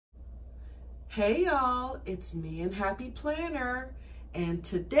Hey y'all, it's me and Happy Planner, and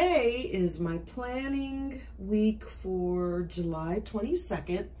today is my planning week for July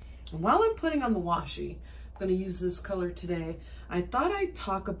 22nd. And while I'm putting on the washi, I'm going to use this color today. I thought I'd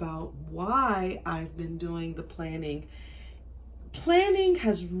talk about why I've been doing the planning. Planning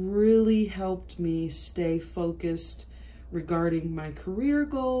has really helped me stay focused regarding my career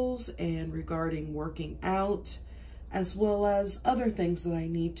goals and regarding working out, as well as other things that I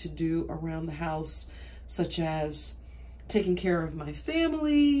need to do around the house, such as taking care of my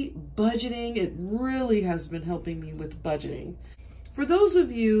family, budgeting. It really has been helping me with budgeting. For those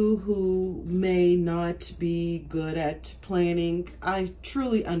of you who may not be good at planning, I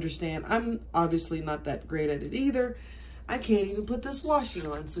truly understand. I'm obviously not that great at it either. I can't even put this washi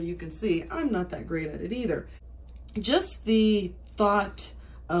on, so you can see I'm not that great at it either. Just the thought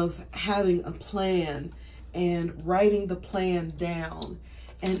of having a plan and writing the plan down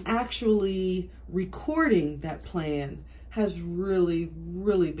and actually recording that plan has really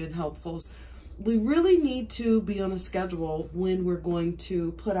been helpful. We really need to be on a schedule when we're going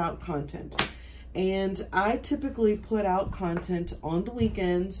to put out content. And I typically put out content on the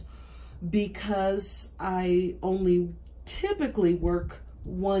weekends because I only typically work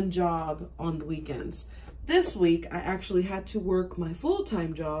one job on the weekends. This week, I actually had to work my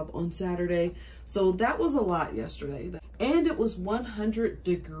full-time job on Saturday, so that was a lot yesterday. And it was 100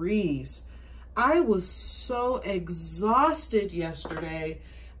 degrees. I was so exhausted yesterday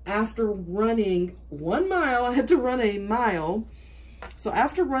after running 1 mile. I had to run a mile. So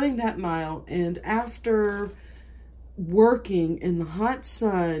after running that mile and after working in the hot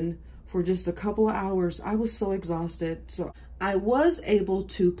sun for just a couple of hours, I was so exhausted. So I was able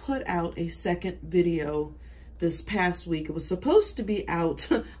to put out a second video this past week. It was supposed to be out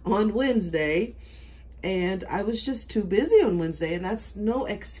on Wednesday, and I was just too busy on Wednesday, and that's no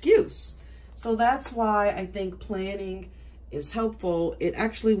excuse. So that's why I think planning is helpful. It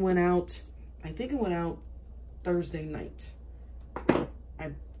actually went out, I think it went out Thursday night,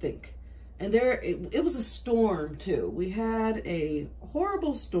 I think. And it was a storm too. We had a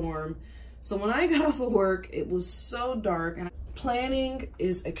horrible storm. So when I got off of work, it was so dark, and planning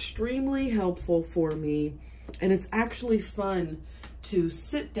is extremely helpful for me. And it's actually fun to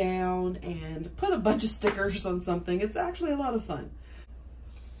sit down and put a bunch of stickers on something. It's actually a lot of fun.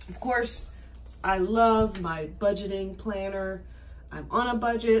 Of course, I love my budgeting planner. I'm on a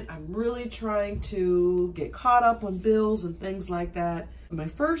budget. I'm really trying to get caught up on bills and things like that. My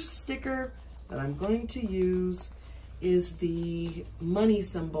first sticker that I'm going to use is the money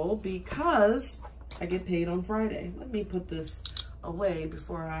symbol because I get paid on Friday. Let me put this away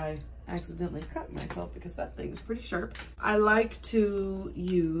before I accidentally cut myself because that thing is pretty sharp. I like to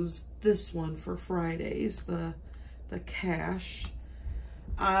use this one for Fridays, the cash.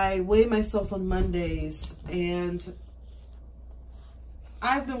 I weigh myself on Mondays, and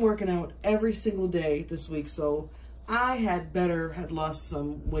I've been working out every single day this week, so I had lost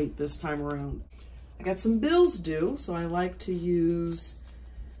some weight this time around. I got some bills due, so I like to use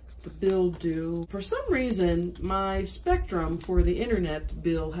the bill due. For some reason, my Spectrum for the internet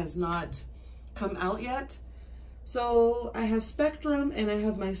bill has not come out yet. So I have Spectrum and I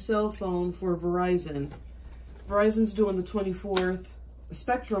have my cell phone for Verizon. Verizon's due on the 24th.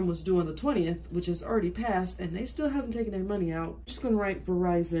 Spectrum was due on the 20th, which has already passed, and they still haven't taken their money out. I'm just gonna write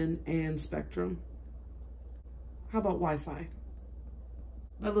Verizon and Spectrum. How about Wi-Fi?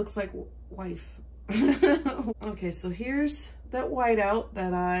 That looks like wife. Okay, so here's that whiteout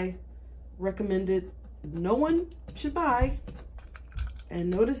that I recommended no one should buy. And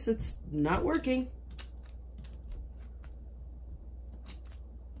notice it's not working.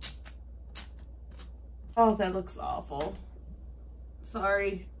 Oh, that looks awful.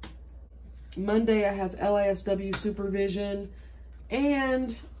 Sorry. Monday I have LISW supervision,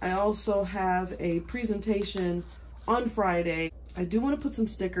 and I also have a presentation on Friday. I do want to put some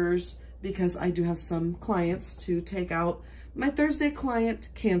stickers because I do have some clients to take out. My Thursday client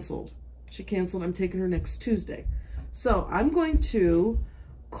canceled. She canceled. I'm taking her next Tuesday. So I'm going to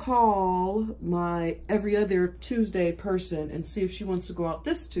call my every other Tuesday person and see if she wants to go out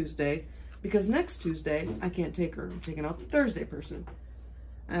this Tuesday, because next Tuesday I can't take her. I'm taking out the Thursday person.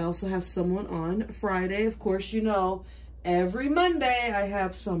 I also have someone on Friday. Of course, you know, every Monday I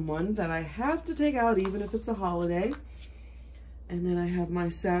have someone that I have to take out, even if it's a holiday. And then I have my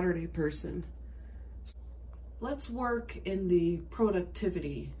Saturday person. Let's work in the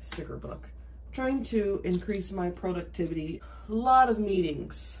productivity sticker book. I'm trying to increase my productivity. A lot of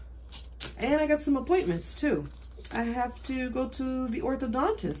meetings. And I got some appointments too. I have to go to the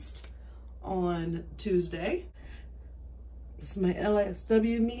orthodontist on Tuesday. This is my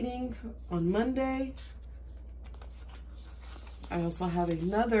LISW meeting on Monday. I also have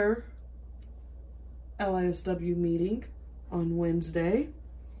another LISW meeting on Wednesday.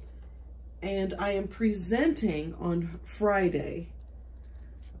 And I am presenting on Friday.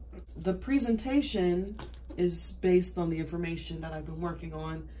 The presentation is based on the information that I've been working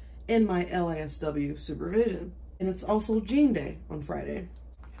on in my LISW supervision. And it's also Jean Day on Friday.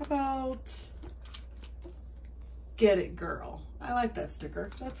 How about Get It Girl? I like that sticker.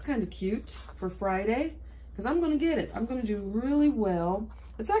 That's kind of cute for Friday because I'm going to get it. I'm going to do really well.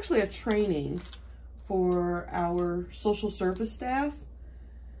 It's actually a training for our social service staff.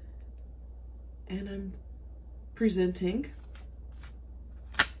 And I'm presenting.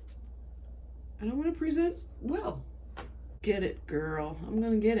 And I want to present well. Get it, girl. I'm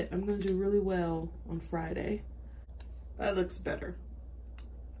going to get it. I'm going to do really well on Friday. That looks better.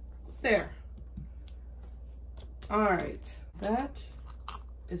 There. All right. That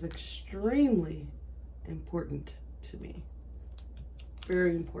is extremely important to me.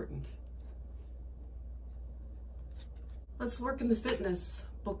 Very important. Let's work in the fitness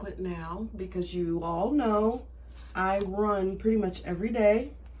booklet now, because you all know I run pretty much every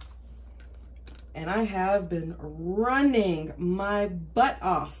day, and I have been running my butt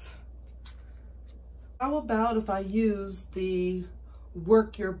off. How about if I use the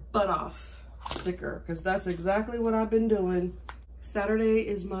Work Your Butt Off sticker, because that's exactly what I've been doing. Saturday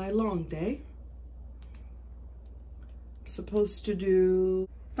is my long day. I'm supposed to do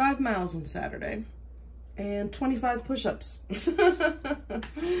 5 miles on Saturday and 25 push-ups.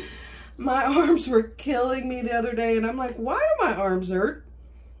 My arms were killing me the other day, and I'm like, why do my arms hurt?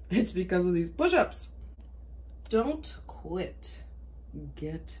 It's because of these push-ups. Don't quit.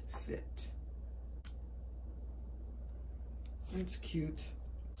 Get fit. That's cute.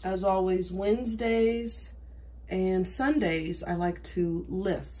 As always, Wednesdays and Sundays, I like to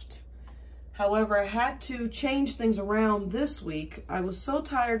lift. However, I had to change things around this week. I was so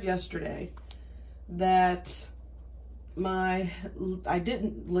tired yesterday that I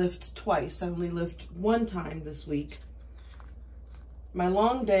didn't lift twice. I only lift one time this week. My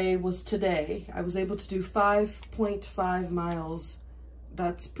long day was today. I was able to do 5.5 miles.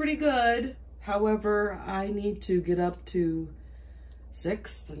 That's pretty good. However, I need to get up to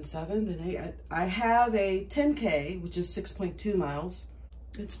 6th and 7th and 8th. I have a 10K, which is 6.2 miles.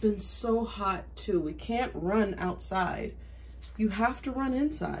 It's been so hot too. We can't run outside. You have to run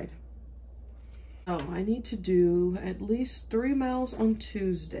inside. Oh, I need to do at least 3 miles on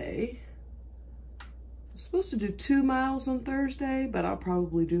Tuesday. I'm supposed to do 2 miles on Thursday, but I'll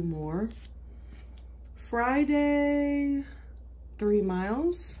probably do more. Friday, 3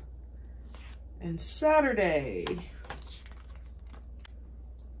 miles. And Saturday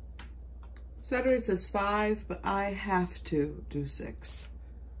it says 5, but I have to do 6.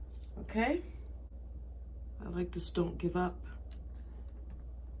 Okay? I like this Don't Give Up.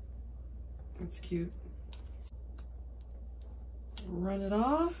 That's cute. Run it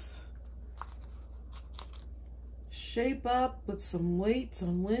off. Shape up with some weights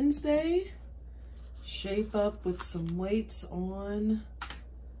on Wednesday. Shape up with some weights on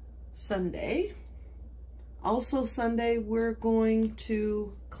Sunday. Also Sunday, we're going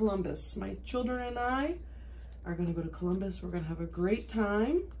to Columbus. My children and I are going to go to Columbus. We're going to have a great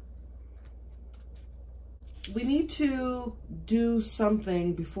time. We need to do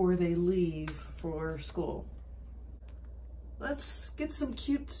something before they leave for school. Let's get some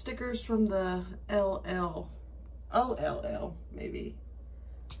cute stickers from the OLL, maybe.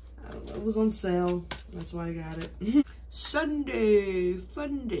 I don't know, it was on sale. That's why I got it. Sunday,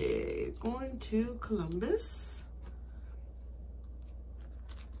 fun day, going to Columbus.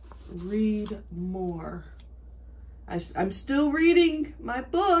 Read more. I'm still reading my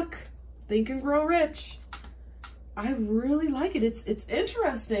book, Think and Grow Rich. I really like it. It's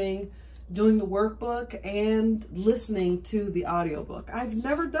interesting doing the workbook and listening to the audiobook. I've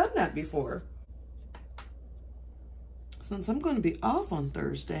never done that before. Since I'm going to be off on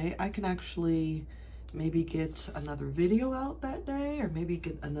Thursday, I can actually maybe get another video out that day, or maybe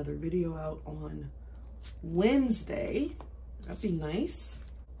get another video out on Wednesday. That'd be nice.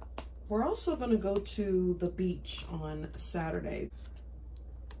 We're also going to go to the beach on Saturday.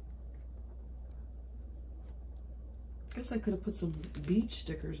 I guess I could have put some beach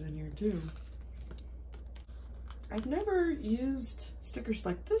stickers in here too. I've never used stickers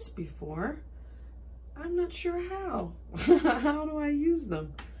like this before. I'm not sure how. How do I use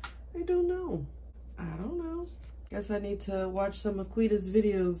them? I don't know. Guess I need to watch some of Quita's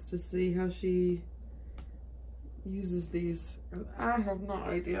videos to see how she uses these. I have no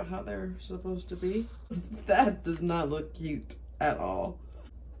idea how they're supposed to be. That does not look cute at all.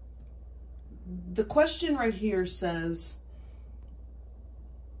 The question right here says,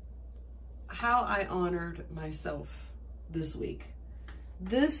 how I honored myself this week.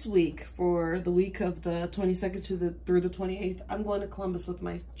 This week, for the week of the 22nd through the 28th, I'm going to Columbus with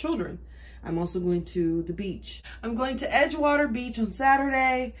my children. I'm also going to the beach. I'm going to Edgewater Beach on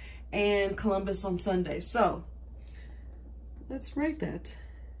Saturday and Columbus on Sunday. So let's write that.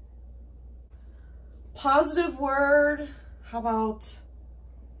 Positive word. How about,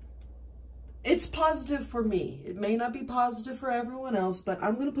 it's positive for me. It may not be positive for everyone else, but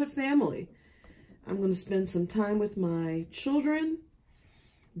I'm going to put family. I'm going to spend some time with my children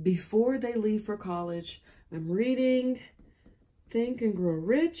before they leave for college. I'm reading Think and Grow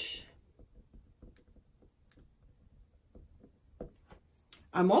Rich.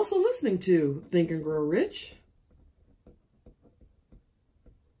 I'm also listening to Think and Grow Rich.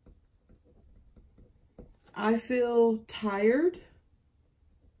 I feel tired,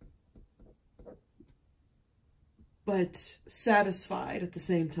 but satisfied at the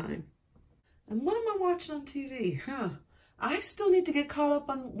same time. And what am I watching on TV? I still need to get caught up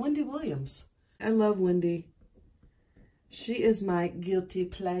on Wendy Williams. I love Wendy. She is my guilty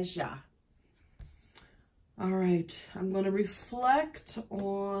pleasure. All right, I'm going to reflect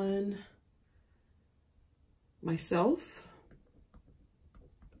on myself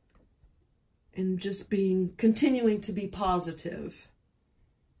and just continuing to be positive.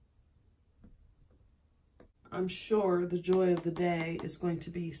 I'm sure the joy of the day is going to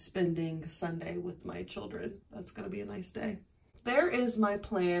be spending Sunday with my children. That's going to be a nice day. There is my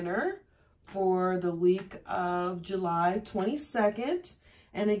planner for the week of July 22nd.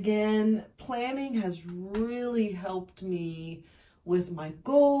 And again, planning has really helped me with my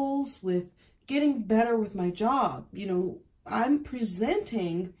goals, with getting better with my job. You know, I'm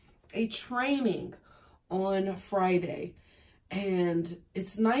presenting a training on Friday. And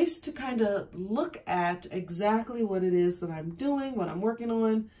it's nice to kind of look at exactly what it is that I'm doing, what I'm working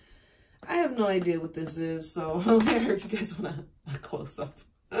on. I have no idea what this is, so if you guys want a close-up.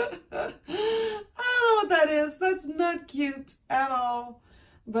 I don't know what that is. That's not cute at all.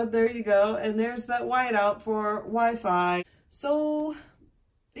 But there you go. And there's that whiteout for Wi-Fi. So,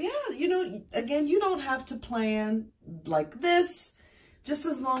 yeah, you know, again, you don't have to plan like this, just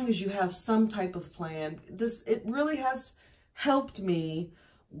as long as you have some type of plan. It really has helped me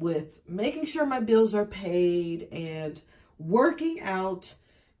with making sure my bills are paid and working out,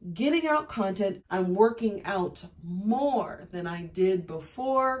 getting out content. I'm working out more than I did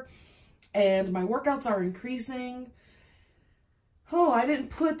before, and my workouts are increasing. Oh, I didn't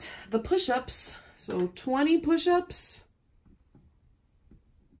put the push-ups, so 20 push-ups.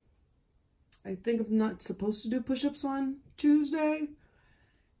 I think I'm not supposed to do push-ups on Tuesday,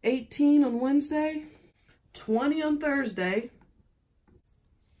 18 on Wednesday, 20 on Thursday,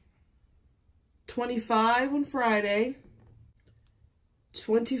 25 on Friday,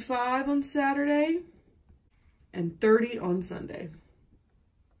 25 on Saturday, and 30 on Sunday.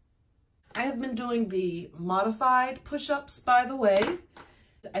 I have been doing the modified push-ups, by the way.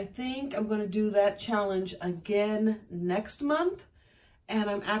 I think I'm going to do that challenge again next month. And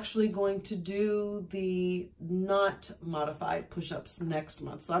I'm actually going to do the not modified push-ups next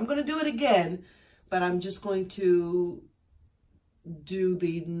month. So I'm going to do it again, but I'm just going to do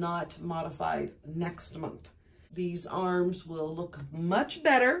the not modified next month. These arms will look much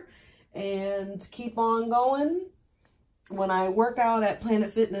better and keep on going. When I work out at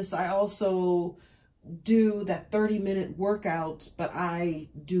Planet Fitness, I also do that 30-minute workout, but I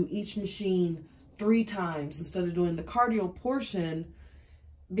do each machine 3 times instead of doing the cardio portion,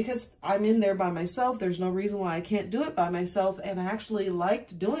 because I'm in there by myself. There's no reason why I can't do it by myself, and I actually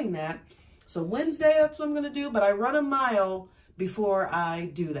liked doing that. So Wednesday, that's what I'm going to do, but I run a mile before I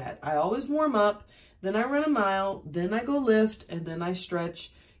do that. I always warm up, then I run a mile, then I go lift, and then I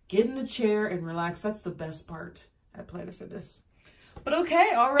stretch, get in the chair, and relax. That's the best part at Planet Fitness. But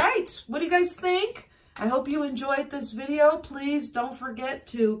okay, all right. What do you guys think? I hope you enjoyed this video. Please don't forget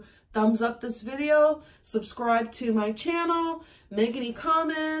to thumbs up this video, subscribe to my channel, make any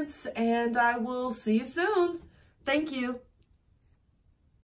comments, and I will see you soon. Thank you.